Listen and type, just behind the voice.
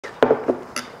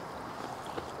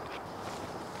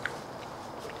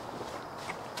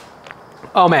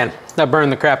Oh man, that burned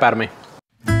the crap out of me.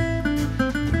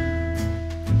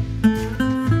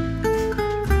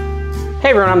 Hey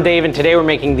everyone, I'm Dave, and today we're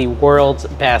making the world's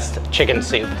best chicken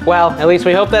soup. Well, at least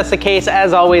we hope that's the case.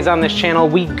 As always on this channel,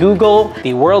 we Google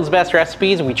the world's best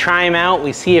recipes, we try them out,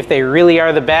 we see if they really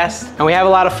are the best, and we have a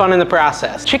lot of fun in the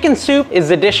process. Chicken soup is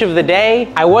the dish of the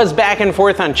day. I was back and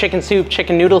forth on chicken soup,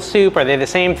 chicken noodle soup. Are they the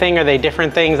same thing? Are they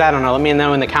different things? I don't know. Let me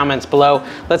know in the comments below.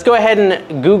 Let's go ahead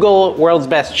and Google world's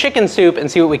best chicken soup and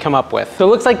see what we come up with. So it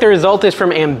looks like the result is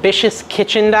from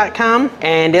ambitiouskitchen.com,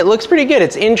 and it looks pretty good.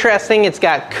 It's interesting. It's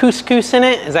got couscous in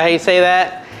it. Is that how you say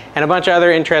that? And a bunch of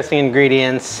other interesting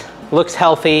ingredients. Looks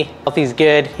healthy. Healthy's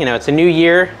good. You know, it's a new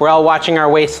year. We're all watching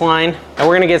our waistline. And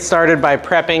we're gonna get started by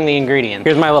prepping the ingredients.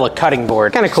 Here's my little cutting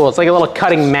board. Kind of cool. It's like a little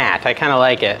cutting mat. I kind of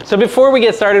like it. So before we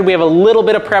get started, we have a little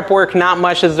bit of prep work. Not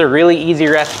much. This is a really easy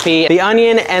recipe. The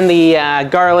onion and the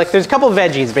garlic. There's a couple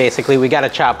veggies basically we gotta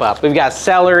chop up. We've got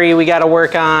celery we gotta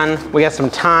work on. We got some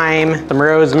thyme, some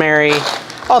rosemary,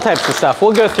 all types of stuff.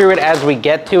 We'll go through it as we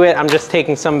get to it. I'm just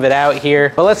taking some of it out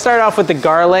here. But let's start off with the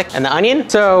garlic and the onion.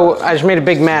 So I just made a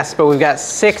big mess, but we've got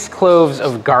 6 cloves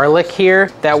of garlic here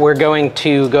that we're going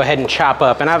to go ahead and chop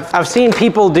up. And I've seen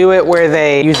people do it where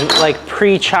they use like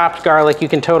pre-chopped garlic. You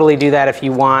can totally do that if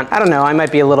you want. I don't know, I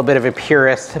might be a little bit of a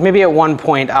purist. Maybe at one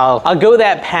point I'll go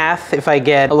that path if I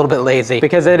get a little bit lazy,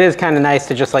 because it is kind of nice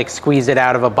to just like squeeze it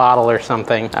out of a bottle or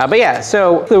something. But yeah,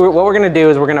 so what we're gonna do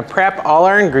is we're gonna prep all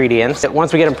our ingredients.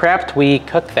 Once we get them prepped, we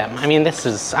cook them. I mean,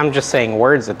 I'm just saying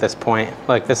words at this point.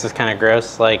 Look, this is kind of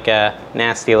gross, like a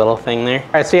nasty little thing there.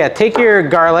 All right, so yeah, take your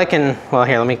garlic and, well,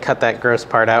 here, let me cut that gross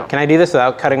part out. Can I do this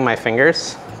without cutting my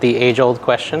fingers? The age-old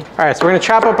question. All right, so we're gonna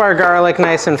chop up our garlic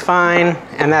nice and fine,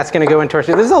 and that's gonna go into our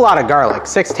soup. This is a lot of garlic.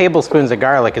 6 tablespoons of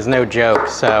garlic is no joke,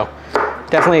 so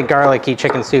definitely a garlicky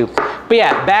chicken soup. But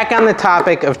yeah, back on the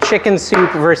topic of chicken soup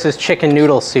versus chicken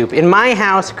noodle soup. In my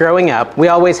house growing up, we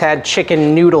always had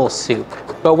chicken noodle soup.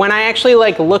 But when I actually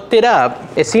looked it up,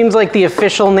 it seems like the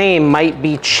official name might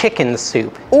be chicken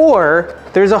soup. Or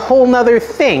there's a whole nother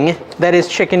thing that is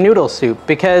chicken noodle soup,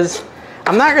 because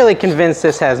I'm not really convinced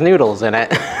this has noodles in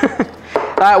it.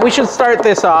 We should start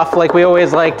this off like we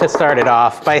always like to start it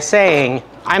off by saying,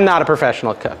 I'm not a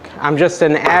professional cook. I'm just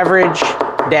an average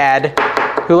dad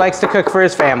who likes to cook for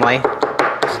his family.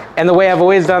 And the way I've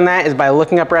always done that is by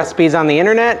looking up recipes on the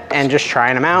internet and just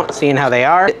trying them out, seeing how they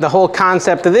are. The whole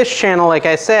concept of this channel, like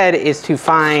I said, is to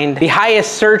find the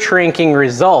highest search ranking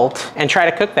result and try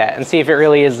to cook that and see if it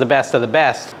really is the best of the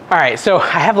best. All right, so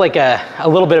I have like a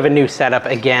little bit of a new setup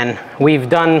again. We've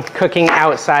done cooking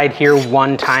outside here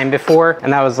one time before,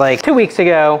 and that was like 2 weeks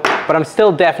ago, but I'm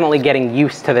still definitely getting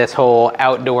used to this whole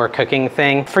outdoor cooking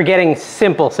thing. Forgetting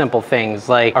simple things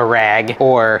like a rag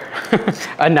or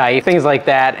a knife, things like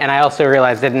that. And I also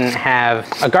realized I didn't have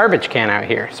a garbage can out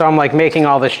here. So I'm like making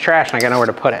all this trash and I got nowhere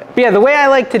to put it. But yeah, the way I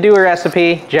like to do a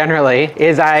recipe generally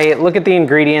is I look at the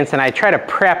ingredients and I try to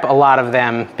prep a lot of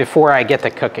them before I get to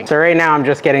cooking. So right now I'm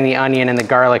just getting the onion and the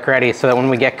garlic ready so that when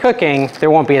we get cooking,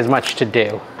 there won't be as much to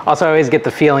do. Also, I always get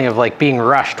the feeling of like being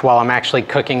rushed while I'm actually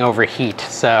cooking over heat.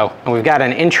 So we've got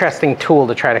an interesting tool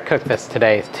to try to cook this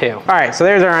today too. All right, so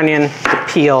there's our onion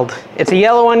peeled. It's a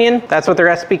yellow onion. That's what the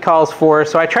recipe calls for.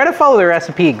 So I try to follow the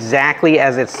recipe exactly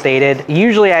as it's stated.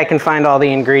 Usually I can find all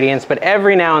the ingredients, but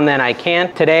every now and then I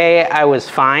can't. Today I was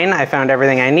fine. I found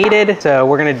everything I needed. So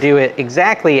we're gonna do it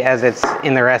exactly as it's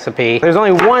in the recipe. There's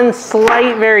only one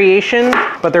slight variation,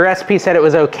 but the recipe said it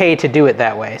was okay to do it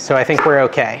that way. So I think we're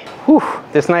okay. Whew,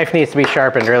 this knife needs to be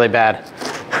sharpened really bad.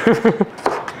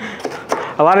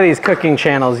 A lot of these cooking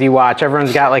channels you watch,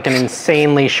 everyone's got like an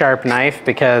insanely sharp knife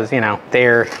because, you know,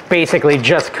 they're basically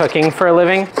just cooking for a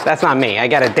living. That's not me. I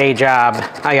got a day job.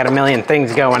 I got a million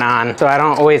things going on. So I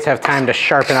don't always have time to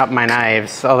sharpen up my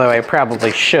knives, although I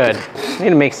probably should. I need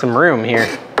to make some room here.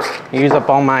 Use up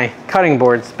all my cutting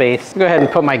board space. Go ahead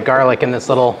and put my garlic in this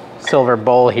little silver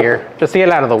bowl here, just to get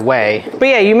it out of the way. But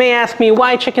yeah, you may ask me,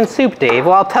 why chicken soup, Dave?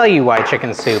 Well, I'll tell you why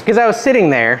chicken soup. Because I was sitting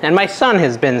there, and my son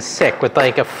has been sick with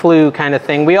like a flu kind of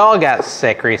thing. We all got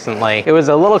sick recently. It was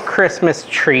a little Christmas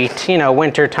treat, you know,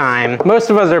 winter time. Most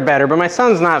of us are better, but my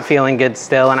son's not feeling good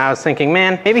still, and I was thinking,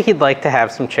 man, maybe he'd like to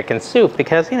have some chicken soup,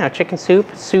 because, you know, chicken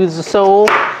soup soothes the soul,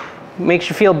 makes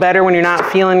you feel better when you're not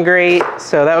feeling great.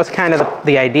 So that was kind of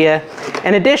the idea.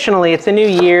 And additionally, it's a new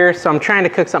year, so I'm trying to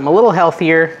cook something a little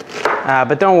healthier.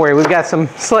 But don't worry, we've got some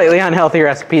slightly unhealthy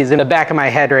recipes in the back of my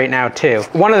head right now too.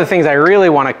 One of the things I really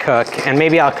want to cook, and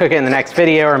maybe I'll cook it in the next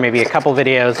video or maybe a couple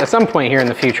videos, at some point here in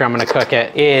the future I'm going to cook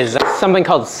it, is something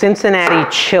called Cincinnati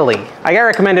chili. I got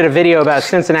recommended a video about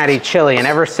Cincinnati chili, and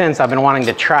ever since I've been wanting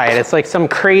to try it. It's like some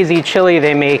crazy chili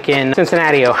they make in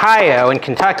Cincinnati, Ohio and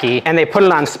Kentucky, and they put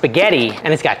it on spaghetti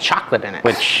and it's got chocolate in it,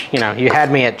 which, you know, you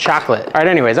had me at chocolate. All right,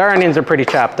 anyways, our onions are pretty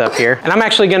chopped up here. And I'm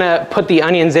actually gonna put the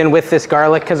onions in with this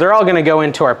garlic because they're all gonna go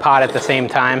into our pot at the same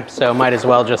time. So might as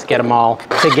well just get them all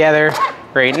together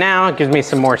right now. It gives me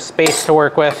some more space to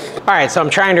work with. All right, so I'm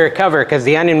trying to recover because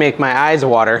the onion made my eyes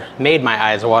water.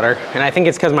 And I think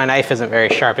it's because my knife isn't very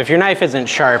sharp. If your knife isn't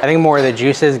sharp, I think more of the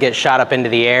juices get shot up into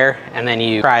the air and then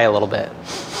you cry a little bit.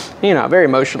 You know, very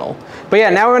emotional. But yeah,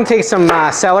 now we're gonna take some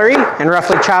celery and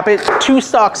roughly chop it. 2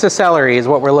 stalks of celery is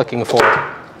what we're looking for.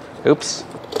 Oops.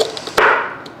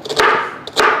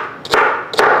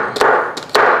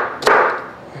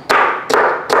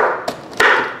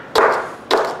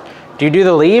 Do you do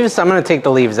the leaves? I'm gonna take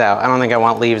the leaves out. I don't think I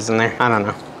want leaves in there. I don't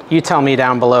know. You tell me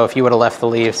down below if you would have left the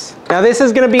leaves. Now this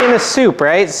is gonna be in a soup,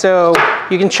 right? So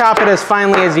you can chop it as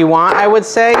finely as you want, I would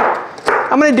say.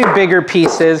 I'm gonna do bigger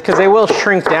pieces because they will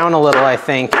shrink down a little, I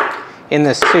think, in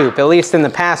the soup. At least in the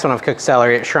past when I've cooked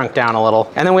celery, it shrunk down a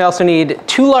little. And then we also need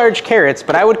 2 large carrots,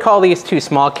 but I would call these 2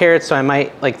 small carrots, so I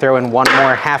might like throw in 1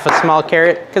 more half a small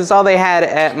carrot because it's all they had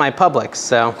at my Publix,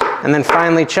 so. And then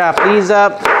finally chop these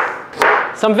up.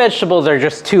 Some vegetables are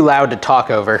just too loud to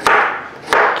talk over.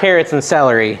 Carrots and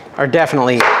celery are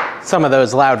definitely some of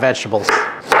those loud vegetables.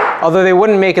 Although they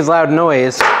wouldn't make as loud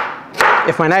noise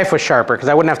if my knife was sharper because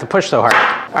I wouldn't have to push so hard.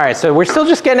 All right, so we're still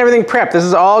just getting everything prepped. This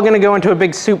is all gonna go into a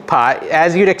big soup pot,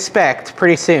 as you'd expect,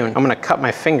 pretty soon. I'm gonna cut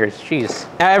my fingers, jeez.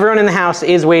 Now everyone in the house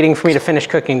is waiting for me to finish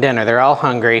cooking dinner. They're all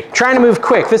hungry. Trying to move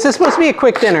quick. This is supposed to be a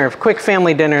quick dinner, a quick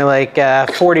family dinner, like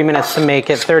 40 minutes to make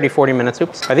it, 30, 40 minutes.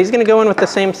 Oops. Are these gonna go in with the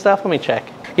same stuff? Let me check.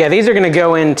 Yeah, these are gonna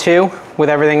go in too with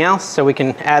everything else, so we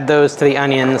can add those to the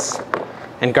onions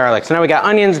and garlic. So now we got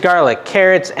onions, garlic,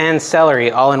 carrots, and celery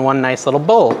all in one nice little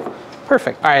bowl.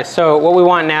 Perfect. All right, so what we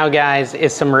want now, guys,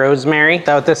 is some rosemary. Is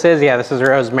that what this is? Yeah, this is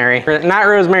rosemary. Not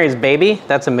Rosemary's Baby,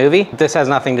 that's a movie. This has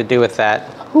nothing to do with that.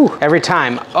 Whew. Every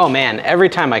time, oh man, every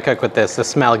time I cook with this, the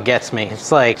smell gets me. It's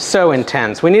like so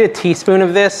intense. We need a teaspoon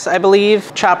of this, I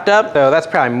believe, chopped up. So that's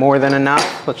probably more than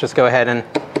enough. Let's just go ahead and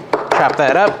chop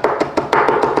that up.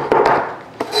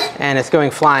 And it's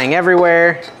going flying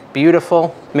everywhere.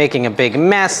 Beautiful. Making a big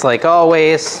mess like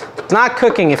always. It's not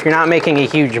cooking if you're not making a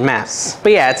huge mess.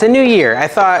 But yeah, it's a new year. I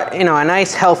thought, you know, a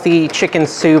nice healthy chicken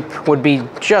soup would be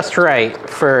just right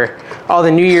for all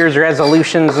the New Year's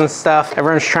resolutions and stuff.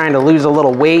 Everyone's trying to lose a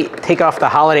little weight, take off the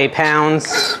holiday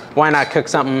pounds. Why not cook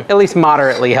something at least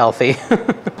moderately healthy?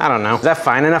 I don't know. Is that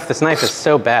fine enough? This knife is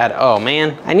so bad. Oh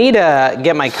man. I need to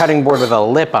get my cutting board with a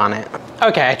lip on it.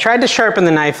 Okay, I tried to sharpen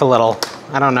the knife a little.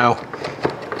 I don't know.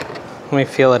 Let me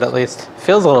feel it at least.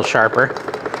 Feels a little sharper.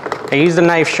 I used a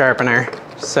knife sharpener,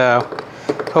 so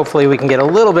hopefully we can get a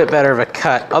little bit better of a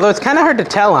cut. Although it's kind of hard to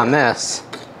tell on this.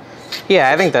 Yeah,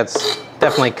 I think that's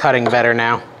definitely cutting better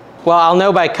now. Well, I'll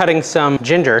know by cutting some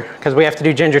ginger, because we have to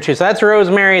do ginger too. So that's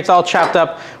rosemary, it's all chopped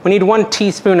up. We need 1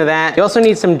 teaspoon of that. You also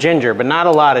need some ginger, but not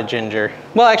a lot of ginger.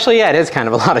 Well, actually, yeah, it is kind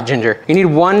of a lot of ginger. You need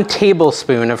 1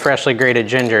 tablespoon of freshly grated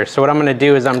ginger. So what I'm gonna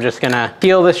do is I'm just gonna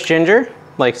peel this ginger,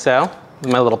 like so.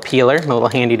 My little peeler, my little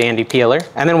handy dandy peeler.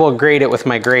 And then we'll grate it with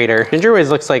my grater. Ginger always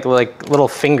looks like little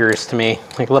fingers to me.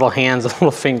 Like little hands with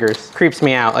little fingers. Creeps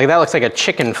me out. Like that looks like a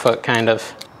chicken foot kind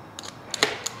of.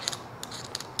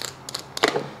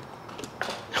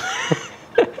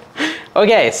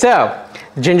 Okay, so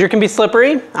ginger can be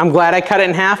slippery. I'm glad I cut it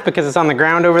in half because it's on the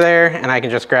ground over there and I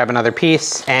can just grab another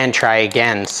piece and try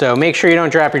again. So make sure you don't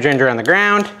drop your ginger on the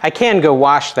ground. I can go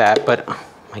wash that, but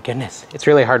my goodness, it's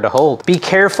really hard to hold. Be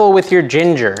careful with your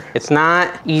ginger. It's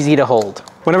not easy to hold.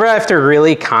 Whenever I have to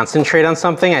really concentrate on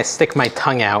something, I stick my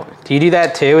tongue out. Do you do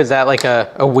that too? Is that like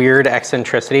a weird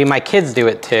eccentricity? My kids do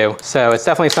it too. So it's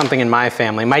definitely something in my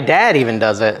family. My dad even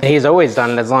does it. He's always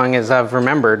done it as long as I've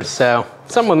remembered. So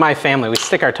something with my family, we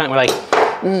stick our tongue, we're like,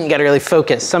 you gotta really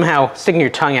focus. Somehow sticking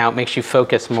your tongue out makes you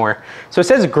focus more. So it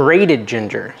says grated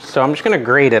ginger. So I'm just gonna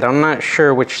grate it. I'm not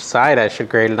sure which side I should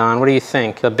grate it on. What do you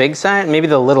think? The big side? Maybe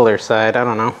the littler side, I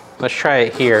don't know. Let's try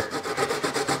it here.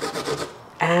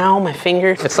 Ow, my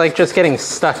finger. It's like just getting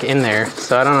stuck in there.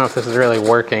 So I don't know if this is really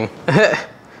working.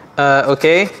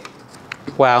 Okay.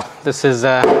 Wow, this is,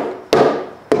 that's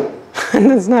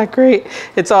not great.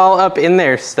 It's all up in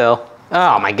there still.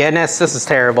 Oh my goodness, this is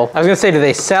terrible. I was gonna say, do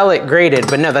they sell it grated?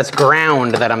 But no, that's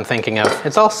ground that I'm thinking of.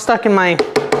 It's all stuck in my...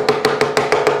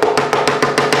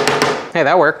 Hey,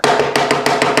 that worked.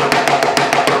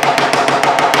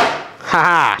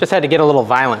 Just had to get a little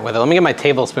violent with it. Let me get my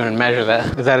tablespoon and measure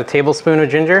that. Is that a tablespoon of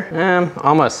ginger?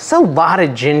 Almost. It's a lot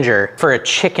of ginger for a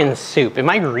chicken soup. Am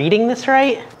I reading this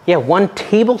right? Yeah, 1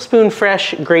 tablespoon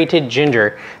fresh grated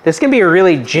ginger. This can be a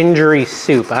really gingery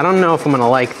soup. I don't know if I'm gonna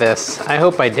like this. I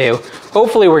hope I do.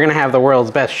 Hopefully we're gonna have the world's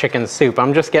best chicken soup.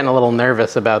 I'm just getting a little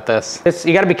nervous about this.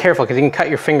 You gotta be careful because you can cut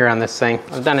your finger on this thing.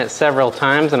 I've done it several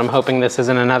times and I'm hoping this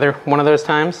isn't another one of those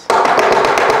times.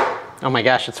 Oh my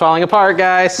gosh, it's falling apart,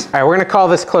 guys. All right, we're gonna call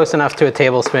this close enough to a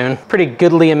tablespoon. Pretty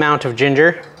goodly amount of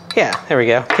ginger. Yeah, there we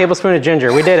go. Tablespoon of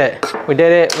ginger, we did it. We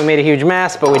did it, we made a huge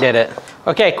mess, but we did it.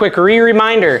 Okay, quick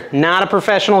reminder, not a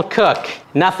professional cook.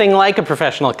 Nothing like a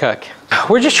professional cook.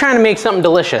 We're just trying to make something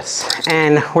delicious,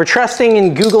 and we're trusting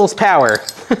in Google's power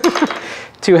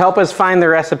to help us find the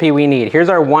recipe we need. Here's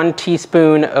our 1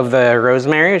 teaspoon of the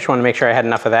rosemary. I just wanna make sure I had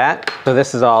enough of that. So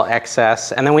this is all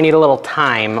excess. And then we need a little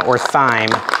thyme or thyme,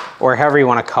 or however you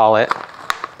wanna call it.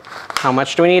 How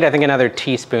much do we need? I think another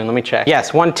teaspoon. Let me check.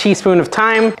 Yes, 1 teaspoon of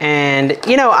thyme. And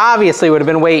you know, obviously it would have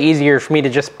been way easier for me to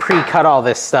just pre-cut all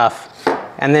this stuff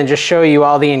and then just show you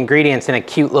all the ingredients in a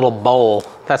cute little bowl.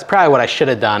 That's probably what I should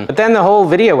have done. But then the whole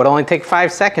video would only take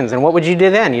 5 seconds, and what would you do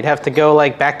then? You'd have to go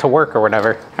like back to work or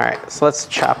whatever. All right, so let's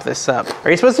chop this up.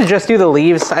 Are you supposed to just do the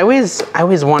leaves? I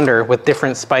always wonder with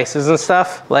different spices and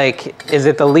stuff, like, is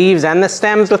it the leaves and the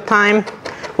stems with thyme?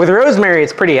 With rosemary,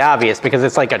 it's pretty obvious because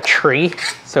it's like a tree.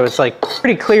 So it's like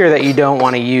pretty clear that you don't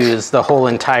want to use the whole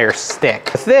entire stick.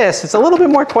 With this, it's a little bit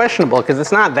more questionable because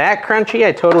it's not that crunchy.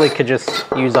 I totally could just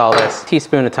use all this.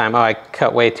 Teaspoon of thyme. Oh, I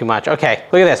cut way too much. Okay,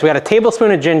 look at this. We got a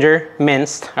tablespoon of ginger,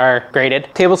 minced or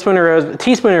grated. Teaspoon of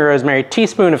rosemary,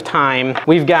 teaspoon of thyme.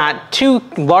 We've got 2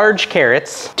 large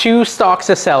carrots, 2 stalks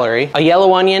of celery, a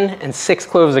yellow onion, and 6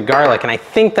 cloves of garlic. And I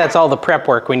think that's all the prep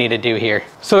work we need to do here.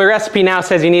 So the recipe now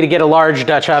says you need to get a large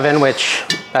Dutch oven, which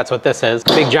that's what this is.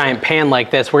 Big giant pan like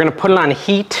this. We're gonna put it on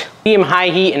heat, medium-high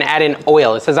heat, and add in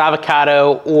oil. It says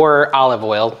avocado or olive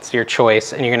oil, it's your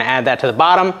choice. And you're gonna add that to the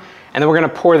bottom, and then we're gonna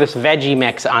pour this veggie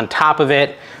mix on top of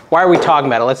it. Why are we talking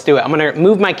about it? Let's do it. I'm gonna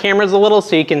move my cameras a little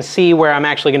so you can see where I'm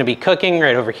actually gonna be cooking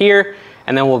right over here,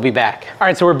 and then we'll be back. All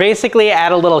right, so we're basically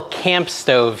at a little camp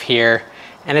stove here,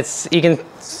 and you can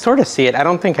sort of see it. I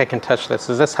don't think I can touch this.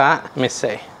 Is this hot? Let me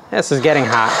see. This is getting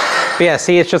hot. But yeah,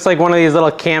 see, it's just like one of these little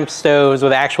camp stoves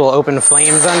with actual open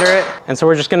flames under it. And so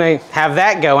we're just gonna have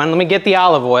that going. Let me get the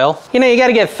olive oil. You know, you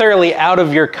gotta get thoroughly out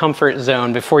of your comfort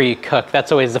zone before you cook.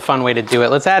 That's always the fun way to do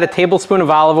it. Let's add a tablespoon of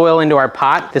olive oil into our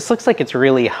pot. This looks like it's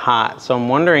really hot. So I'm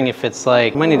wondering if it's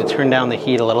like, I might need to turn down the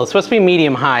heat a little. It's supposed to be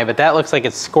medium high, but that looks like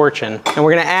it's scorching. And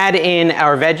we're gonna add in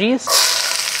our veggies.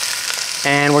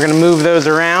 And we're gonna move those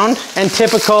around. And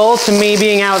typical to me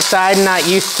being outside and not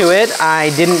used to it,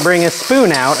 I didn't bring a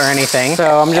spoon out or anything.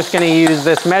 So I'm just gonna use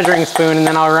this measuring spoon and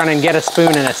then I'll run and get a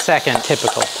spoon in a second.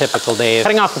 Typical Dave.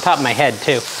 Cutting off the top of my head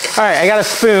too. All right, I got a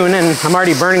spoon and I'm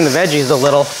already burning the veggies a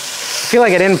little. I feel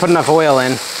like I didn't put enough oil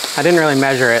in. I didn't really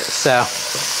measure it, so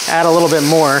add a little bit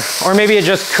more. Or maybe it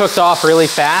just cooked off really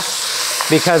fast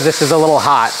because this is a little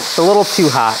hot. It's a little too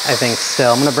hot, I think,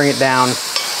 still. I'm gonna bring it down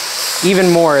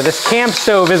even more. This camp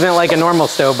stove isn't like a normal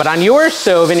stove, but on your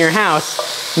stove in your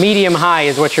house, medium high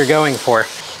is what you're going for.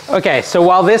 Okay, so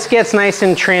while this gets nice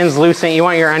and translucent, you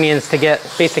want your onions to get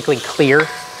basically clear.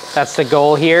 That's the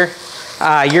goal here.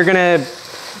 You're gonna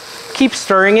keep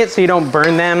stirring it so you don't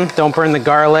burn them, don't burn the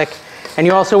garlic. And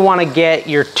you also wanna get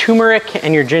your turmeric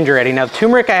and your ginger ready. Now,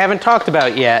 turmeric I haven't talked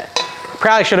about yet.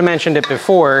 Probably should have mentioned it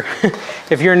before.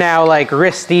 If you're now like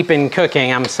wrist deep in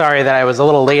cooking, I'm sorry that I was a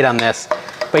little late on this.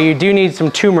 But you do need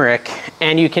some turmeric,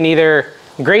 and you can either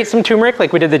grate some turmeric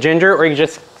like we did the ginger, or you can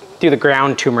just do the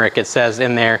ground turmeric, it says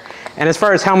in there. And as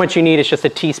far as how much you need, it's just a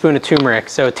teaspoon of turmeric.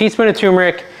 So a teaspoon of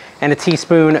turmeric and a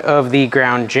teaspoon of the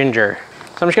ground ginger.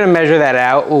 So I'm just gonna measure that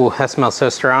out. Ooh, that smells so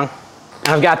strong. And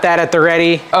I've got that at the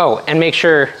ready. Oh, and make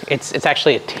sure it's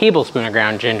actually a tablespoon of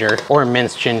ground ginger or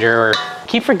minced ginger, or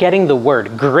keep forgetting the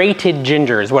word. Grated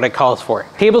ginger is what it calls for.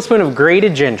 Tablespoon of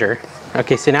grated ginger.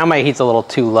 Okay, so now my heat's a little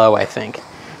too low, I think.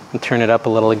 And turn it up a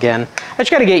little again. I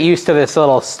just gotta get used to this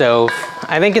little stove.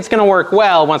 I think it's gonna work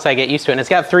well once I get used to it. And it's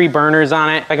got 3 burners on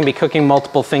it. I can be cooking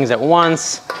multiple things at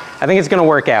once. I think it's gonna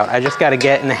work out. I just gotta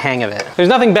get in the hang of it. There's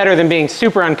nothing better than being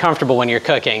super uncomfortable when you're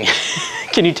cooking.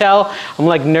 Can you tell? I'm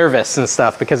like nervous and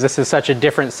stuff because this is such a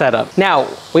different setup. Now,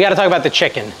 we gotta talk about the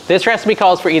chicken. This recipe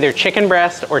calls for either chicken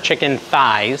breast or chicken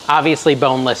thighs. Obviously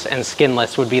boneless and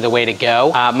skinless would be the way to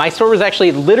go. My store was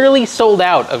actually literally sold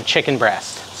out of chicken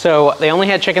breast. So they only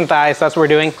had chicken thighs, so that's what we're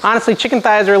doing. Honestly, chicken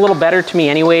thighs are a little better to me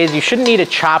anyways. You shouldn't need to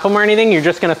chop them or anything. You're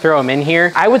just gonna throw them in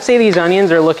here. I would say these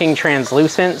onions are looking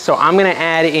translucent, so I'm gonna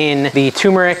add in the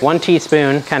turmeric, 1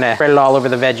 teaspoon, kind of spread it all over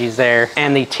the veggies there,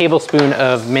 and the tablespoon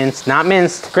of minced, not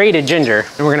minced, grated ginger,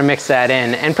 and we're gonna mix that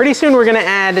in. And pretty soon we're gonna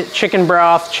add chicken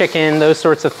broth, chicken, those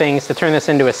sorts of things to turn this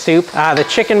into a soup. The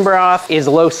chicken broth is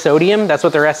low sodium. That's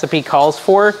what the recipe calls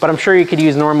for, but I'm sure you could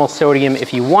use normal sodium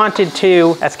if you wanted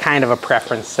to. That's kind of a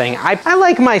preference thing. I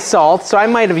like my salt, so I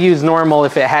might have used normal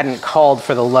if it hadn't called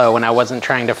for the low and I wasn't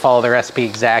trying to follow the recipe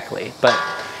exactly. But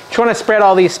just want to spread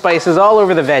all these spices all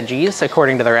over the veggies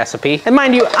according to the recipe. And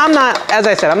mind you, I'm not, as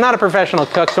I said, I'm not a professional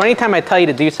cook, so anytime I tell you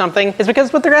to do something, it's because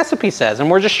it's what the recipe says. And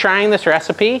we're just trying this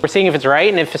recipe. We're seeing if it's right,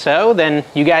 and if so, then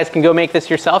you guys can go make this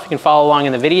yourself. You can follow along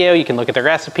in the video. You can look at the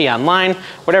recipe online,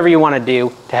 whatever you want to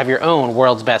do to have your own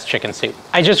world's best chicken soup.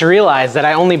 I just realized that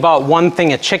I only bought 1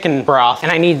 thing of chicken broth,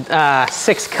 and I need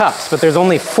 6 cups, but there's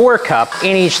only 4 cups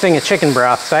in each thing of chicken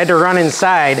broth. So I had to run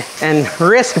inside and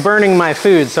risk burning my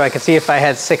food so I could see if I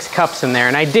had 6 cups in there,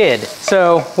 and I did.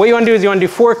 So what you want to do is you want to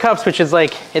do 4 cups, which is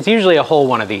like, it's usually a whole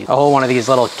one of these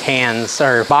little cans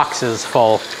or boxes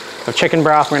full of chicken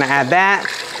broth. We're gonna add that,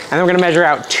 and then we're gonna measure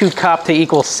out 2 cups to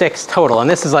equal 6 total. And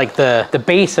this is like the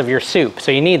base of your soup,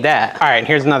 so you need that. All right, and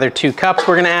here's another 2 cups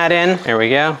we're gonna add in. There we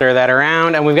go, stir that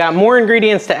around, and we've got more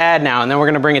ingredients to add now, and then we're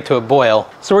gonna bring it to a boil.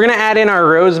 So we're gonna add in our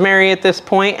rosemary at this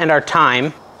point and our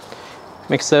thyme.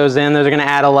 Mix those in. Those are gonna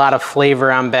add a lot of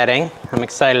flavor, I'm betting. I'm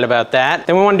excited about that.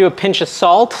 Then we wanna do a pinch of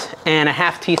salt and a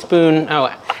half teaspoon,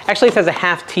 actually it says a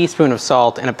half teaspoon of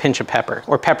salt and a pinch of pepper,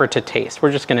 or pepper to taste.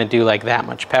 We're just gonna do like that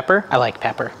much pepper. I like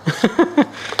pepper.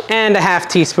 And a half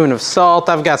teaspoon of salt.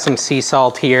 I've got some sea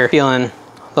salt here, feeling a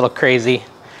little crazy.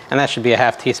 And that should be a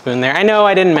half teaspoon there. I know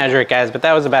I didn't measure it, guys, but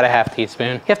that was about a half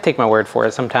teaspoon. You have to take my word for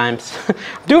it sometimes. I'm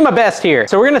doing my best here.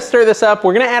 So we're gonna stir this up.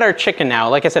 We're gonna add our chicken now.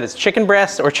 Like I said, it's chicken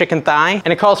breast or chicken thigh,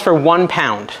 and it calls for 1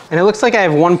 pound. And it looks like I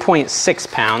have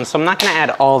 1.6 pounds, so I'm not gonna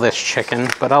add all this chicken,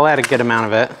 but I'll add a good amount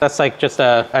of it. That's like just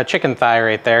a chicken thigh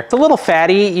right there. It's a little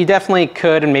fatty. You definitely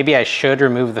could, and maybe I should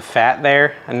remove the fat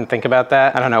there. I didn't think about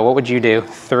that. I don't know, what would you do?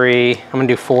 3, I'm gonna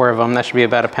do 4 of them. That should be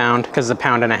about a pound, because there's a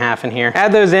pound and a half in here.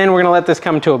 Add those in, we're gonna let this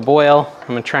come to a boil. I'm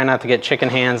gonna try not to get chicken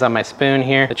hands on my spoon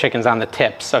here. The chicken's on the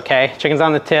tips, okay? Chicken's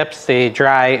on the tips,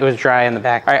 it was dry in the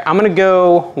back. All right, I'm gonna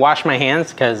go wash my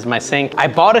hands because my sink, I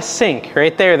bought a sink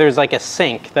right there. There's like a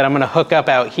sink that I'm gonna hook up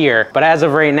out here. But as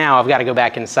of right now, I've gotta go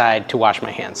back inside to wash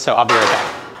my hands. So I'll be right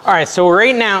back. All right, so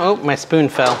right now, oh, my spoon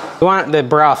fell. We want the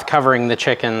broth covering the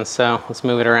chicken, so let's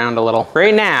move it around a little.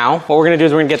 Right now, what we're gonna do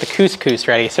is we're gonna get the couscous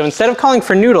ready. So instead of calling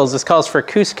for noodles, this calls for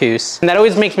couscous. And that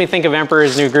always makes me think of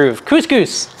Emperor's New Groove.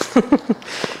 Couscous.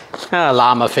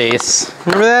 Llama face.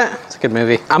 Remember that? It's a good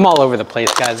movie. I'm all over the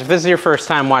place, guys. If this is your first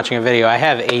time watching a video, I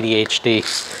have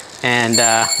ADHD. And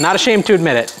not ashamed to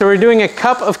admit it. So we're doing a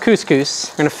cup of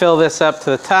couscous. We're gonna fill this up to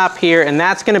the top here, and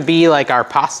that's gonna be like our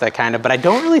pasta kind of, but I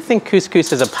don't really think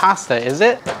couscous is a pasta, is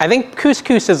it? I think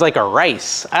couscous is like a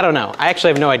rice. I don't know. I actually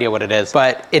have no idea what it is,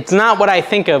 but it's not what I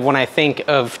think of when I think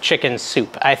of chicken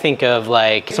soup. I think of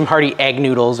like some hearty egg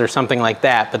noodles or something like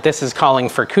that, but this is calling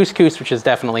for couscous, which is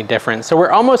definitely different. So we're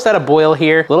almost at a boil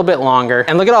here, a little bit longer,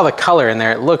 and look at all the color in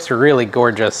there. It looks really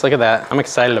gorgeous. Look at that. I'm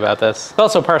excited about this. It's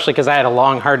also partially because I had a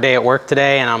long, hard day at work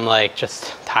today, and I'm like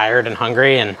just tired and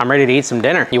hungry, and I'm ready to eat some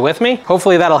dinner. You with me?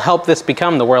 Hopefully that'll help this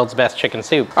become the world's best chicken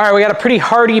soup. All right, we got a pretty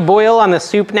hearty boil on the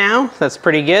soup now. That's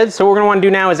pretty good. So what we're gonna wanna do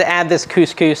now is add this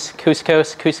couscous,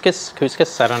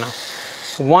 I don't know.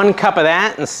 1 cup of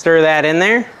that and stir that in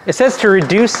there. It says to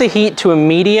reduce the heat to a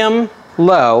medium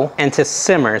low and to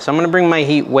simmer. So I'm gonna bring my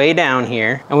heat way down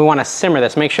here, and we wanna simmer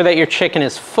this. Make sure that your chicken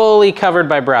is fully covered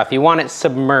by broth. You want it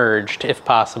submerged if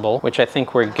possible, which I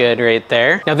think we're good right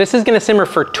there. Now this is gonna simmer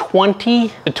for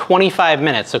 20 to 25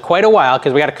 minutes, so quite a while,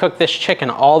 because we gotta cook this chicken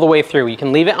all the way through. You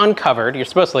can leave it uncovered. You're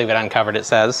supposed to leave it uncovered, it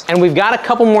says. And we've got a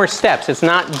couple more steps. It's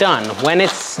not done. When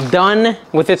it's done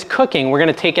with its cooking, we're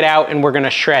gonna take it out and we're gonna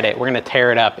shred it. We're gonna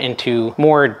tear it up into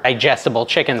more digestible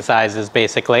chicken sizes,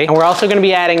 basically. And we're also gonna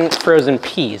be adding frozen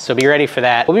peas, so be ready for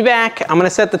that. We'll be back. I'm gonna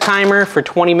set the timer for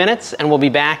 20 minutes and we'll be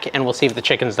back and we'll see if the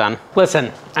chicken's done.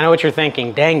 Listen, I know what you're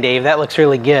thinking. Dang, Dave, that looks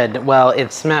really good. Well,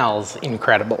 it smells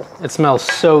incredible. It smells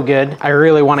so good. I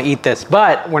really wanna eat this,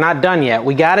 but we're not done yet.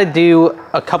 We gotta do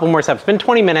a couple more steps. It's been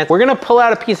 20 minutes. We're gonna pull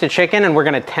out a piece of chicken and we're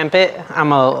gonna temp it.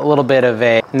 I'm a little bit of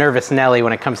a nervous Nelly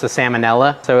when it comes to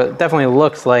salmonella, so it definitely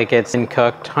looks like it's been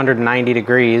cooked, 190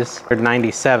 degrees,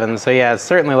 197. So yeah, it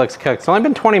certainly looks cooked. It's only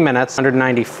been 20 minutes,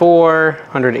 194, 104,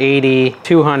 180,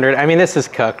 200. I mean, this is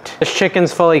cooked. This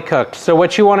chicken's fully cooked. So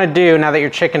what you wanna do now that your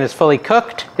chicken is fully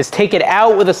cooked is take it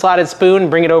out with a slotted spoon,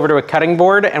 bring it over to a cutting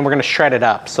board, and we're gonna shred it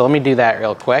up. So let me do that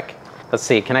real quick. Let's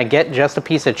see, can I get just a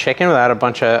piece of chicken without a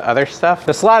bunch of other stuff?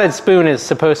 The slotted spoon is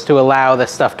supposed to allow the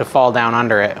stuff to fall down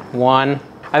under it. 1,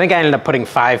 I think I ended up putting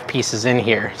 5 pieces in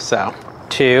here, so.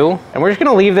 2, and we're just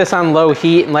gonna leave this on low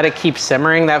heat and let it keep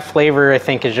simmering. That flavor, I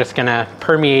think, is just gonna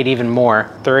permeate even more.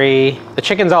 3, the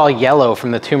chicken's all yellow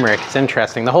from the turmeric. It's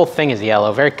interesting. The whole thing is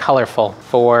yellow, very colorful.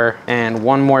 4, and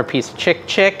 1 more piece of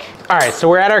chick. All right, so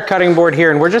we're at our cutting board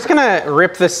here, and we're just gonna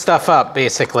rip this stuff up,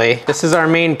 basically. This is our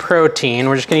main protein.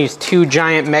 We're just gonna use 2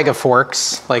 giant mega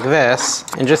forks like this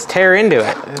and just tear into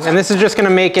it. And this is just gonna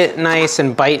make it nice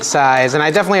and bite-sized. And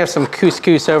I definitely have some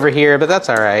couscous over here, but that's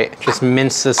all right. Just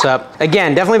mince this up.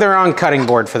 Again, definitely the wrong cutting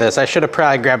board for this. I should have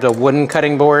probably grabbed a wooden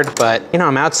cutting board, but you know,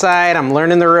 I'm outside, I'm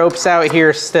learning the ropes out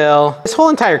here still. This whole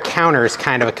entire counter is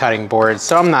kind of a cutting board,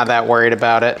 so I'm not that worried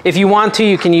about it. If you want to,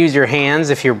 you can use your hands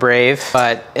if you're brave,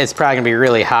 but it's probably gonna be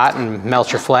really hot and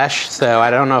melt your flesh, so I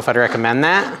don't know if I'd recommend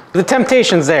that. The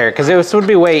temptation's there, because this would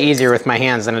be way easier with my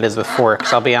hands than it is with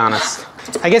forks, I'll be honest.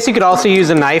 I guess you could also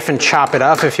use a knife and chop it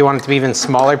up if you want it to be even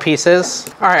smaller pieces.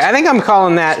 All right, I think I'm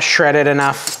calling that shredded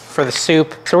enough for the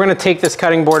soup. So we're gonna take this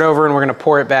cutting board over and we're gonna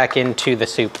pour it back into the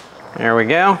soup. There we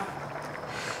go.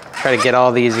 Try to get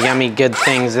all these yummy good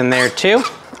things in there too.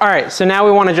 All right, so now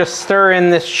we wanna just stir in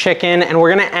this chicken and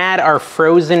we're gonna add our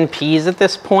frozen peas at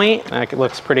this point. That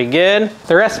looks pretty good.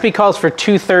 The recipe calls for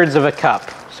 2/3 of a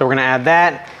cup. So we're gonna add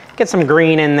that. Get some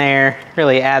green in there,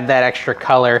 really add that extra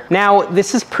color. Now,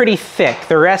 this is pretty thick.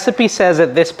 The recipe says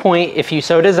at this point, if you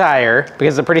so desire,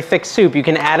 because it's a pretty thick soup, you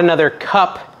can add another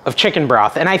cup of chicken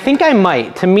broth. And I think I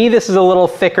might. To me, this is a little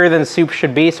thicker than soup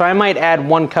should be, so I might add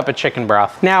 1 cup of chicken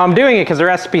broth. Now, I'm doing it because the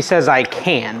recipe says I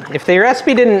can. If the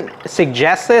recipe didn't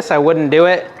suggest this, I wouldn't do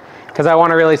it, because I want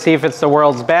to really see if it's the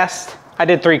world's best. I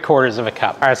did 3/4 of a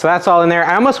cup. All right, so that's all in there.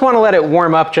 I almost want to let it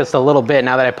warm up just a little bit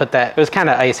now that I put that. It was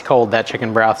kind of ice cold, that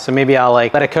chicken broth. So maybe I'll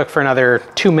like let it cook for another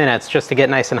 2 minutes just to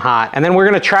get nice and hot. And then we're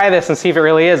gonna try this and see if it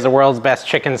really is the world's best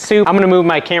chicken soup. I'm gonna move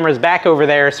my cameras back over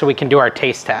there so we can do our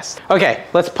taste test. Okay,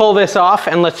 let's pull this off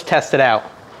and let's test it out.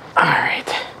 All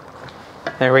right,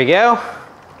 there we go.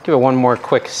 Give it 1 more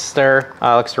quick stir.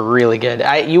 Oh, it looks really good.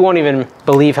 You won't even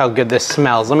believe how good this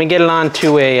smells. Let me get it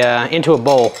onto into a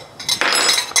bowl.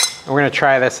 We're gonna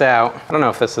try this out. I don't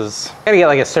know if this is, I gotta get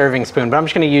like a serving spoon, but I'm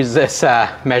just gonna use this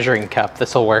measuring cup.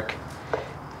 This'll work.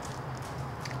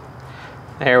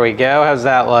 There we go, how's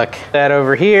that look? That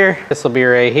over here, this'll be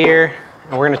right here.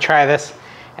 And we're gonna try this.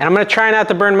 And I'm gonna try not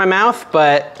to burn my mouth,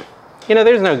 but you know,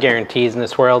 there's no guarantees in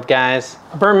this world, guys.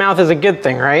 A burnt mouth is a good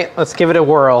thing, right? Let's give it a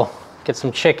whirl. Get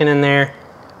some chicken in there.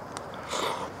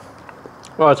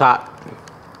 Oh, it's hot.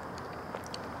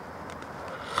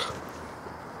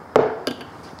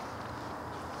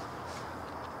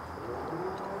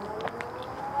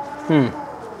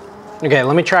 Okay,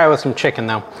 let me try it with some chicken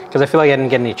though, because I feel like I didn't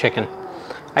get any chicken.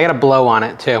 I got a blow on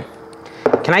it too.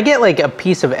 Can I get like a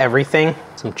piece of everything?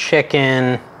 Some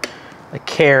chicken, a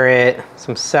carrot,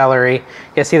 some celery.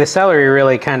 Yeah, see the celery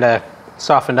really kind of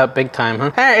softened up big time,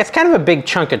 huh? It's kind of a big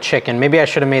chunk of chicken. Maybe I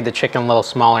should have made the chicken a little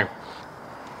smaller.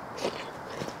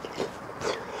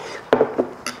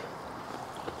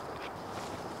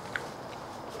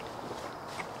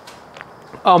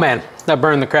 Oh man, that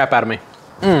burned the crap out of me.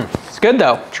 It's good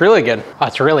though, it's really good. Oh,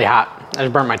 it's really hot. I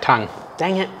just burnt my tongue.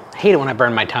 Dang it, I hate it when I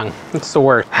burn my tongue. It's the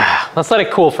worst. Let's let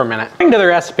it cool for a minute. According to the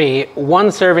recipe,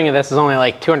 1 serving of this is only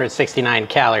like 269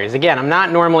 calories. Again, I'm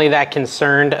not normally that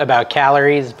concerned about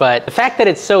calories, but the fact that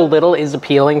it's so little is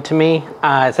appealing to me.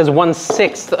 It says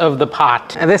 1/6 of the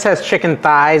pot. And this has chicken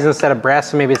thighs instead of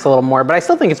breasts, so maybe it's a little more, but I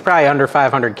still think it's probably under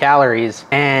 500 calories.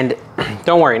 And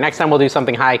don't worry, next time we'll do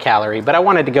something high calorie, but I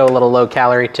wanted to go a little low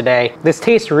calorie today. This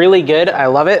tastes really good, I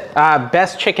love it.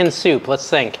 Best chicken soup, let's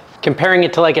think. Comparing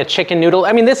it to like a chicken noodle.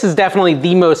 I mean, this is definitely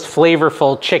the most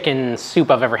flavorful chicken soup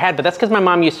I've ever had, but that's because my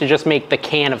mom used to just make the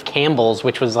can of Campbell's,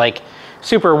 which was like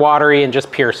super watery and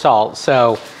just pure salt.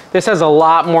 So this has a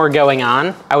lot more going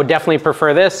on. I would definitely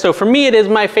prefer this. So for me, it is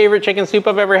my favorite chicken soup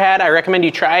I've ever had. I recommend you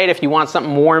try it if you want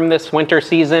something warm this winter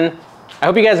season. I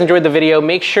hope you guys enjoyed the video.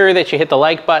 Make sure that you hit the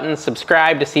like button,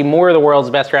 subscribe to see more of the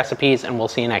world's best recipes, and we'll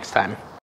see you next time.